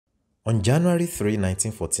On January 3,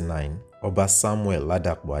 1949, Oba Samuel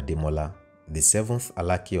Ladapo Ademola, the 7th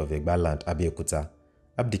Alake of Egbaland, Abeokuta,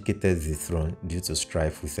 abdicated the throne due to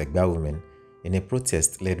strife with Egba women in a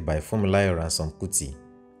protest led by Funmilayo Ransome-Kuti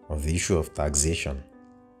on the issue of taxation.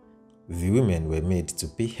 The women were made to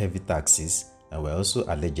pay heavy taxes and were also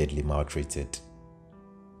allegedly maltreated.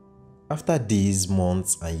 After days,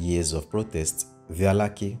 months, and years of protest, the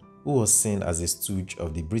Alake, who was seen as a stooge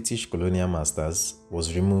of the British colonial masters,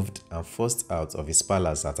 was removed and forced out of his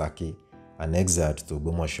palace at Ake and exiled to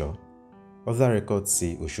Ogbomoso. Other records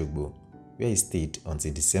say Osogbo, where he stayed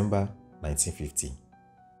until December 1950.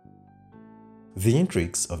 The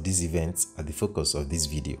intrigues of these events are the focus of this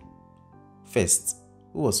video. First,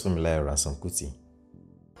 who was Funmilayo Ransome-Kuti?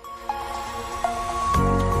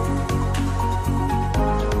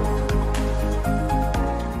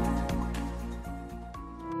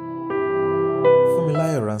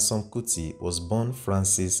 Funmilayo Ransome-Kuti was born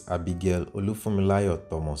Francis Abigail Funmilayo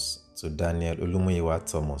Thomas to Daniel Olumuyiwa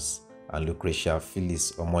Thomas and Lucretia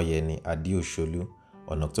Phyllis Omoyeni Adeosholu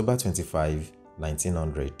on October 25,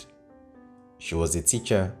 1900. She was a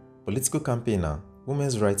teacher, political campaigner,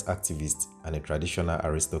 women's rights activist, and a traditional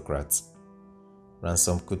aristocrat.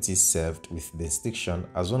 Ransome-Kuti served with distinction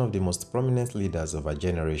as one of the most prominent leaders of her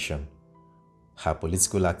generation. Her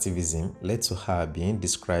political activism led to her being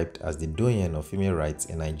described as the doyen of female rights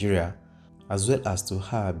in Nigeria, as well as to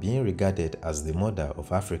her being regarded as the mother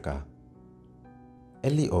of Africa.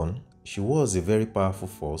 Early on, she was a very powerful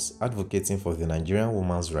force advocating for the Nigerian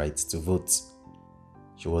woman's right to vote.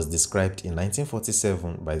 She was described in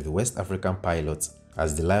 1947 by the West African pilot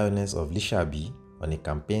as the Lioness of Lishabi on a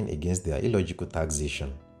campaign against their illogical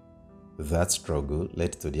taxation. That struggle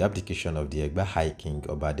led to the abdication of the Egba High King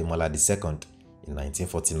Oba Ademola II in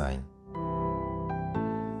 1949.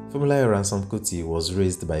 Funmilayo Ransome-Kuti was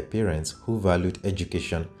raised by parents who valued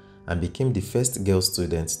education and became the first girl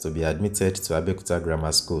student to be admitted to Abeokuta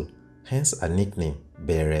Grammar School, hence her nickname,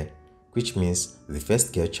 Bere, which means the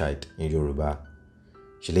first girl child in Yoruba.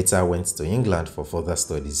 She later went to England for further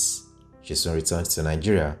studies. She soon returned to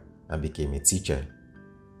Nigeria and became a teacher.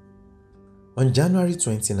 On January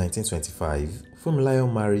 20, 1925,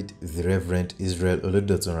 Funmilayo married the Reverend Israel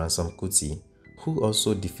Oludotun Ransome-Kuti, who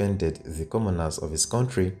also defended the commoners of his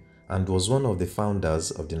country and was one of the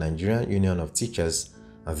founders of the Nigerian Union of Teachers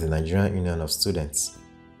and the Nigerian Union of Students.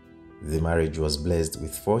 The marriage was blessed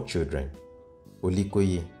with 4 children,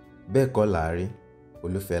 Olikoye, Bekolari,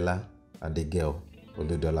 Olufela, and a girl,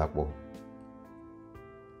 Oludolapo.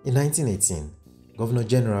 In 1918, Governor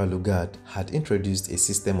General Lugard had introduced a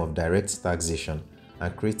system of direct taxation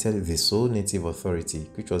and created the sole native authority,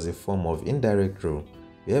 which was a form of indirect rule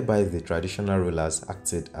whereby the traditional rulers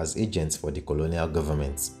acted as agents for the colonial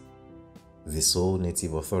government. The sole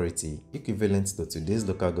native authority, equivalent to today's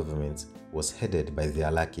local government, was headed by the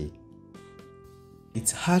Alake.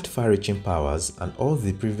 It had far-reaching powers, and all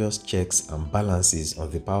the previous checks and balances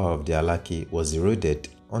on the power of the Alake was eroded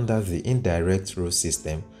under the indirect rule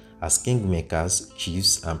system as kingmakers,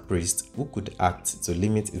 chiefs, and priests who could act to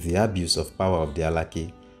limit the abuse of power of the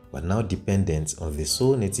Alake were now dependent on the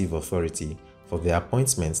sole native authority for their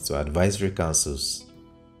appointments to advisory councils.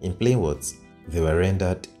 In plain words, they were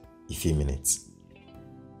rendered effeminate.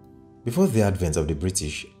 Before the advent of the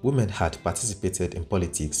British, women had participated in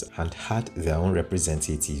politics and had their own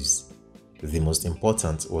representatives. The most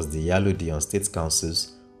important was the Yalodi on state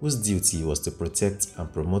councils, whose duty was to protect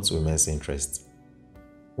and promote women's interests.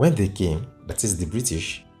 When they came, that is the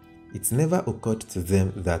British, it never occurred to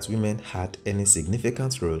them that women had any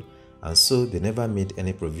significant role, and so they never made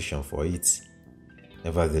any provision for it.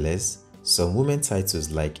 Nevertheless, some women titles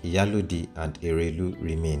like Yalodi and Erelu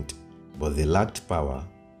remained, but they lacked power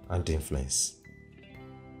and influence.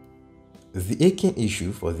 The aching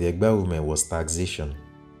issue for the Egba women was taxation.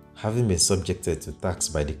 Having been subjected to tax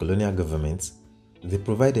by the colonial government, they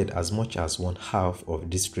provided as much as 1/2 of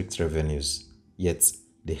district revenues, yet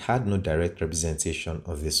they had no direct representation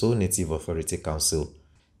of the sole native authority council,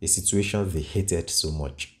 a situation they hated so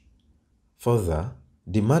much. Further,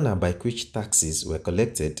 the manner by which taxes were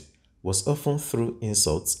collected was often through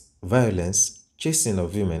insults, violence, chasing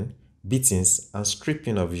of women, beatings, and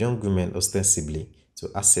stripping of young women ostensibly to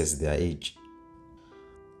assess their age.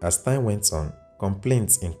 As time went on,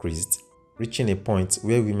 complaints increased, reaching a point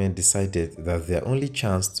where women decided that their only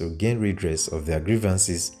chance to gain redress of their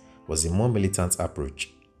grievances was a more militant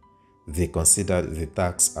approach. They considered the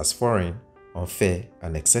tax as foreign, unfair,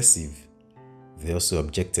 and excessive. They also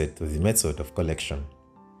objected to the method of collection.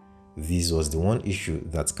 This was the one issue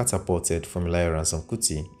that catapulted Funmilayo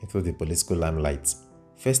Ransome-Kuti into the political limelight,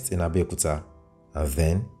 first in Abeokuta and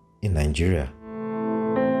then in Nigeria.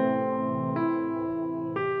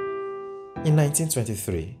 In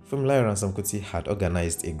 1923, Funmilayo Ransome-Kuti had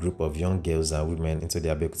organized a group of young girls and women into the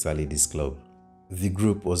Abeokuta Ladies Club. The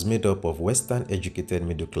group was made up of Western educated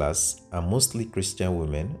middle class and mostly Christian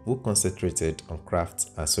women who concentrated on crafts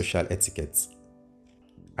and social etiquette.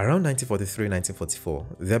 Around 1943-1944,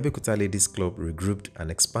 the Abeokuta Ladies Club regrouped and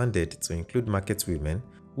expanded to include market women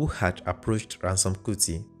who had approached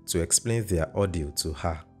Ransome-Kuti to explain their ordeal to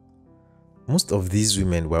her. Most of these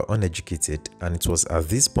women were uneducated, and it was at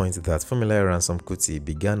this point that Funmilayo Ransome-Kuti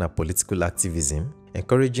began her political activism,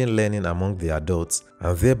 encouraging learning among the adults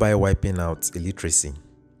and thereby wiping out illiteracy.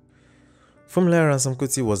 Funmilayo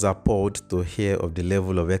Ransome-Kuti was appalled to hear of the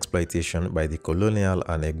level of exploitation by the colonial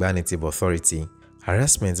and Egba native authority,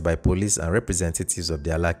 harassment by police and representatives of the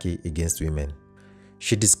Alake against women.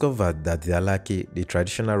 She discovered that the Alake, the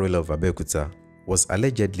traditional ruler of Abeokuta, was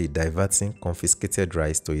allegedly diverting confiscated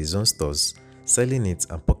rice to his own stores, selling it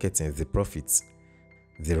and pocketing the profits.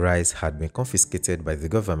 The rice had been confiscated by the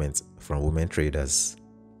government from women traders.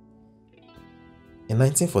 In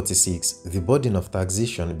 1946, the burden of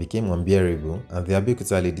taxation became unbearable and the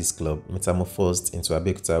Abeokuta Ladies Club metamorphosed into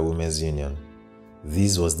Abeokuta Women's Union.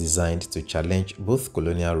 This was designed to challenge both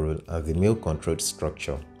colonial rule and the male-controlled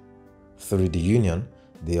structure. Through the union,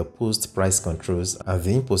 they opposed price controls and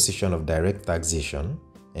the imposition of direct taxation,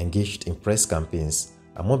 engaged in press campaigns,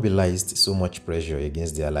 and mobilized so much pressure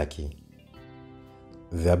against the Alake.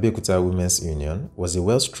 The Abeokuta Women's Union was a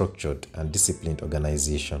well-structured and disciplined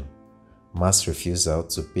organization. Mass refusal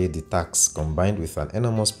to pay the tax combined with an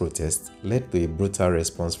enormous protest led to a brutal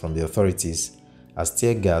response from the authorities as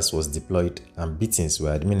tear gas was deployed and beatings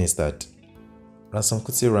were administered.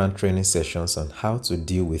 Ransome-Kuti ran training sessions on how to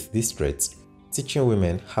deal with these threats, teaching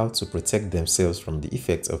women how to protect themselves from the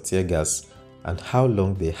effects of tear gas and how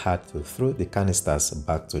long they had to throw the canisters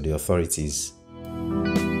back to the authorities.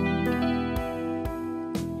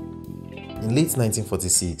 In late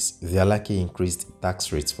 1946, the Alake increased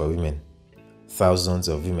tax rates for women. Thousands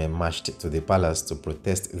of women marched to the palace to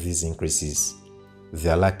protest these increases. The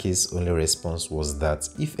Alake's only response was that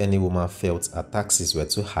if any woman felt her taxes were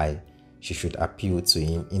too high, she should appeal to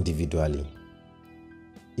him individually.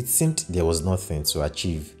 It seemed there was nothing to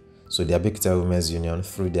achieve, so the Abeokuta Women's Union,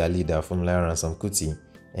 through their leader Funmilayo Ransome-Kuti,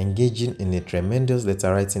 engaging in a tremendous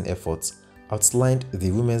letter-writing effort, outlined the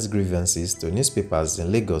women's grievances to newspapers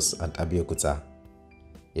in Lagos and Abeokuta.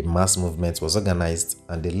 A mass movement was organized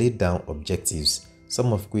and they laid down objectives,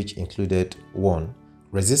 some of which included 1.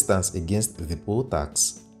 Resistance against the poll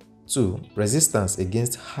tax, 2. Resistance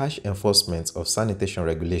against harsh enforcement of sanitation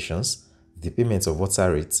regulations, the payment of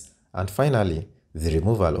water rates, and finally, the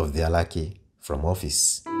removal of the Alake from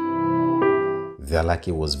office. The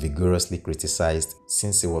Alake was vigorously criticized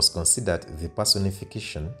since it was considered the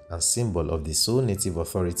personification and symbol of the sole native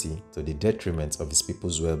authority to the detriment of its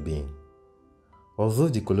people's well-being. Although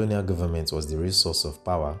the colonial government was the real source of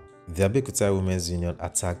power, the Abeokuta Women's Union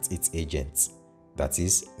attacked its agents, that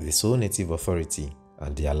is, the sole native authority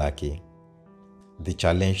and the Alake. They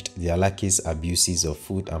challenged the Alake's abuses of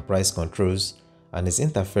food and price controls and his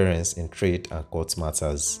interference in trade and court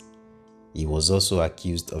matters. He was also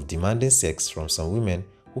accused of demanding sex from some women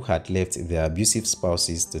who had left their abusive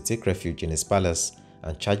spouses to take refuge in his palace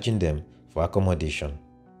and charging them for accommodation.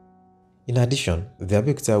 In addition, the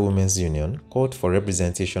Abeokuta Women's Union called for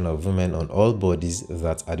representation of women on all bodies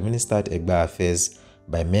that administered Egba affairs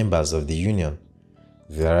by members of the union.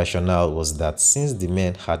 The rationale was that since the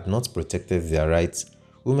men had not protected their rights,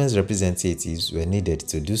 women's representatives were needed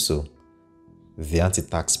to do so. The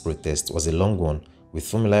anti-tax protest was a long one, with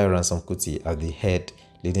Funmilayo Ransome-Kuti at the head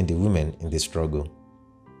leading the women in the struggle.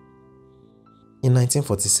 In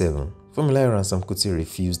 1947, Funmilayo Ransome-Kuti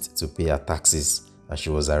refused to pay her taxes and she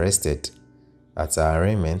was arrested. At her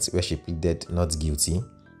arraignment, where she pleaded not guilty,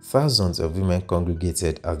 thousands of women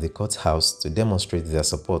congregated at the courthouse to demonstrate their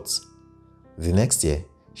support. The next year,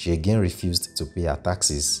 she again refused to pay her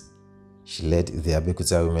taxes. She led the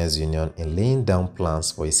Abeokuta Women's Union in laying down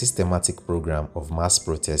plans for a systematic program of mass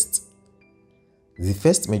protests. The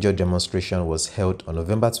first major demonstration was held on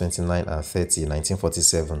November 29 and 30,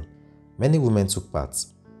 1947. Many women took part.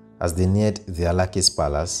 As they neared the Alake's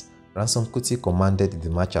palace, Ransome-Kuti commanded the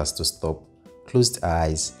marchers to stop, closed her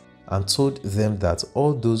eyes, and told them that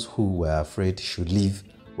all those who were afraid should leave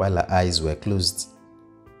while her eyes were closed.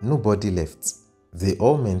 Nobody left. They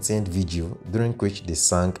all maintained vigil, during which they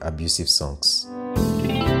sang abusive songs.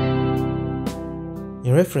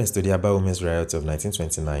 In reference to the Aba Women's Riot of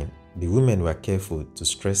 1929, the women were careful to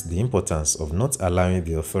stress the importance of not allowing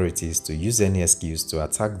the authorities to use any excuse to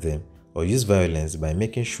attack them or use violence by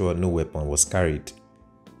making sure no weapon was carried.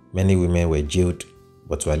 Many women were jailed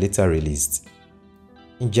but were later released.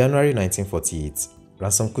 In January 1948,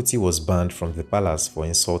 Ransome-Kuti was banned from the palace for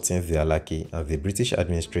insulting the Alake, and the British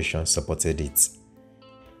administration supported it.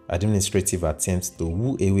 Administrative attempts to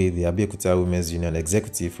woo away the Abeokuta Women's Union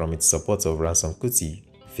executive from its support of Ransome-Kuti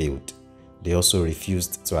failed. They also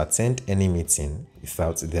refused to attend any meeting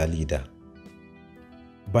without their leader.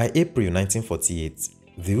 By April 1948,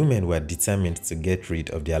 the women were determined to get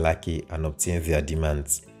rid of the Alake and obtain their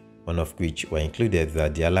demands, one of which were included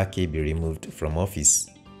that the Alake be removed from office.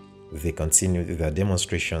 They continued their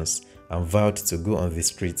demonstrations and vowed to go on the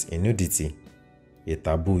streets in nudity, a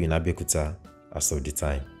taboo in Abeokuta as of the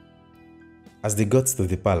time. As they got to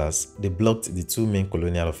the palace, they blocked the two main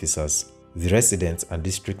colonial officers, the resident and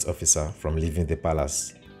district officer, from leaving the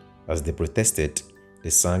palace. As they protested, they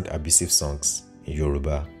sang abusive songs in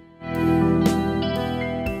Yoruba.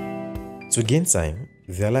 To gain time,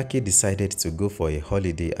 the Alake decided to go for a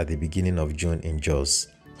holiday at the beginning of June in Jos,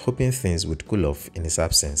 hoping things would cool off in his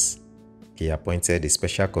absence. He appointed a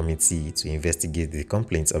special committee to investigate the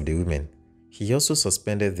complaints of the women. He also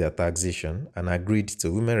suspended their taxation and agreed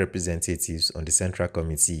to women representatives on the Central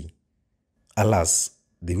Committee. Alas,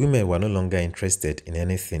 the women were no longer interested in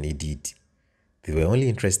anything he did. They were only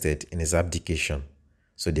interested in his abdication,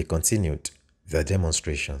 so they continued their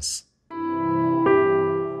demonstrations.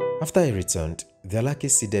 After he returned, the Alake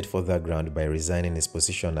ceded further ground by resigning his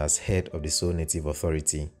position as head of the sole native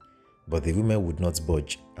authority, but the women would not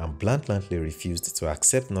budge and blatantly refused to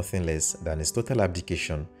accept nothing less than his total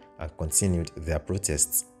abdication and continued their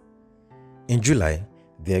protests. In July,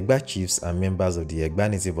 the Egba chiefs and members of the Egba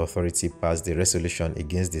Native Authority passed a resolution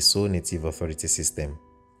against the sole native authority system.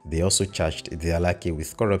 They also charged the Alake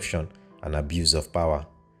with corruption and abuse of power.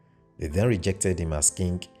 They then rejected him as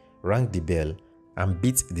king, rang the bell, and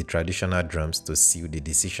beat the traditional drums to seal the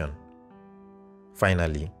decision.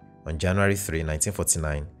 Finally, on January 3,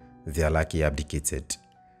 1949, the Alake abdicated.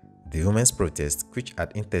 The women's protest, which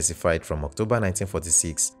had intensified from October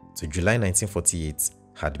 1946 to July 1948,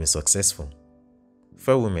 had been successful.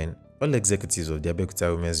 For women, all executives of the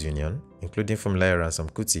Abeokuta Women's Union, including Funmilayo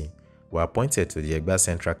Ransome-Kuti, were appointed to the Egba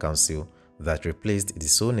Central Council that replaced the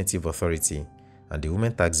sole native authority, and the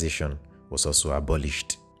women taxation was also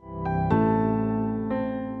abolished.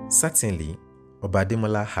 Certainly, Oba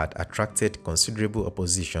Ademola had attracted considerable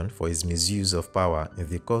opposition for his misuse of power in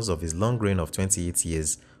the course of his long reign of 28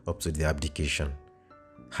 years up to the abdication.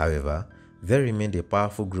 However, there remained a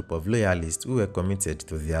powerful group of loyalists who were committed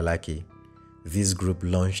to the Alake. This group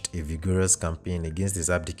launched a vigorous campaign against his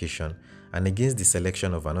abdication and against the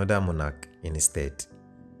selection of another monarch in his stead.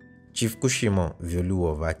 Chief Kushimo, the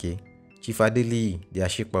Oluwo of Ake, Chief Adeliyi, the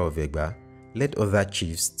Ashipa of Egba, led other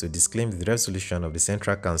chiefs to disclaim the resolution of the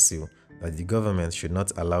Central Council that the government should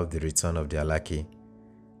not allow the return of the Alake.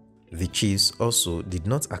 The chiefs also did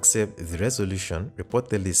not accept the resolution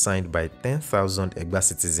reportedly signed by 10,000 Egba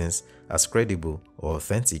citizens as credible or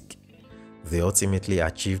authentic. They ultimately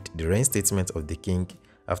achieved the reinstatement of the king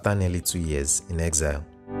after nearly 2 years in exile.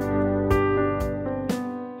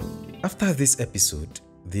 After this episode,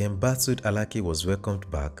 the embattled Alake was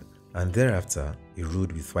welcomed back, and thereafter he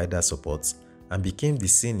ruled with wider support and became the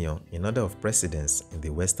senior in order of precedence in the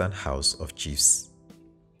Western House of Chiefs.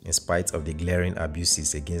 In spite of the glaring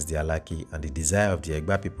abuses against the Alake and the desire of the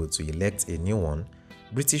Egba people to elect a new one,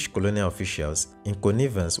 British colonial officials, in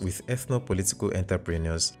connivance with ethno-political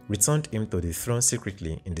entrepreneurs, returned him to the throne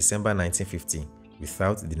secretly in December 1950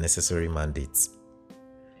 without the necessary mandate.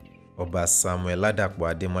 Oba Samuel Ladapo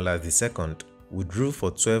Ademola II would rule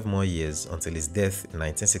for 12 more years until his death in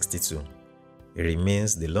 1962. He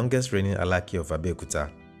remains the longest reigning Alake of Abeokuta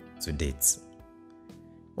to date.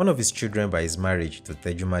 One of his children by his marriage to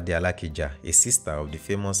Tejumade Alakija, a sister of the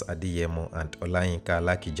famous Adeyemo and Olayinka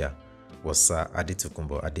Alakija, was Sir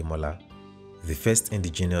Adetokunbo Ademola, the first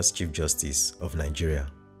indigenous Chief Justice of Nigeria.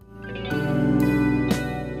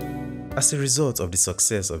 As a result of the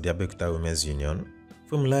success of the Abeokuta Women's Union,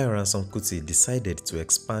 Funmilayo Ransome-Kuti decided to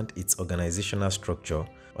expand its organizational structure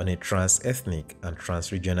on a trans-ethnic and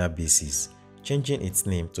trans-regional basis, changing its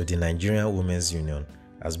name to the Nigerian Women's Union,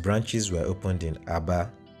 as branches were opened in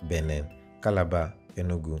Aba, Benin, Calabar,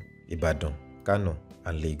 Enugu, Ibadan, Kano,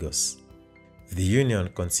 and Lagos. The union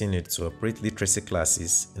continued to operate literacy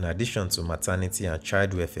classes in addition to maternity and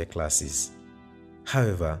child welfare classes.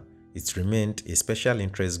 However, it remained a special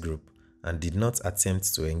interest group and did not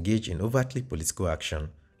attempt to engage in overtly political action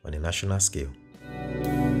on a national scale.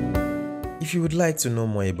 If you would like to know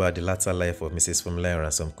more about the latter life of Mrs. Funmilayo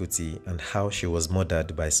Ransome-Kuti and how she was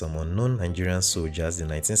murdered by some unknown Nigerian soldiers in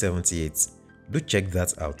 1978, do check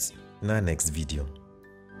that out in our next video.